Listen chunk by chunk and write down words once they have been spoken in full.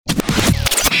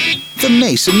The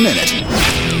Mason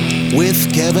Minute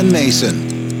with Kevin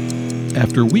Mason.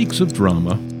 After weeks of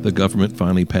drama, the government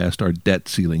finally passed our debt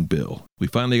ceiling bill. We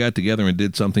finally got together and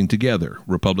did something together,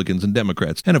 Republicans and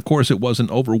Democrats. And of course, it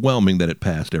wasn't overwhelming that it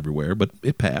passed everywhere, but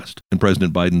it passed. And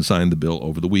President Biden signed the bill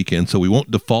over the weekend, so we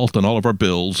won't default on all of our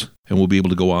bills, and we'll be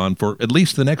able to go on for at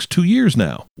least the next 2 years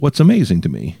now. What's amazing to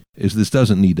me is this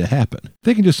doesn't need to happen.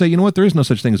 They can just say, you know what, there is no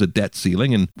such thing as a debt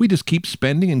ceiling, and we just keep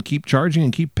spending and keep charging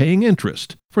and keep paying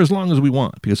interest for as long as we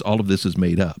want, because all of this is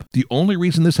made up. The only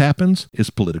reason this happens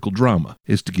is political drama,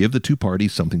 is to give the two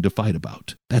parties something to fight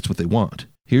about. That's what they want.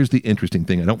 Here's the interesting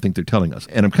thing I don't think they're telling us,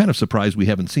 and I'm kind of surprised we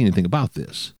haven't seen anything about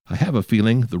this. I have a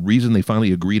feeling the reason they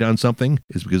finally agreed on something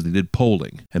is because they did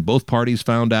polling, and both parties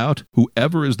found out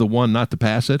whoever is the one not to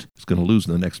pass it is going to lose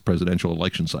in the next presidential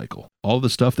election cycle. All the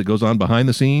stuff that goes on behind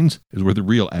the scenes is where the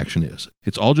real action is.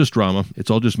 It's all just drama, it's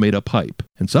all just made up hype,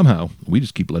 and somehow we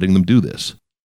just keep letting them do this.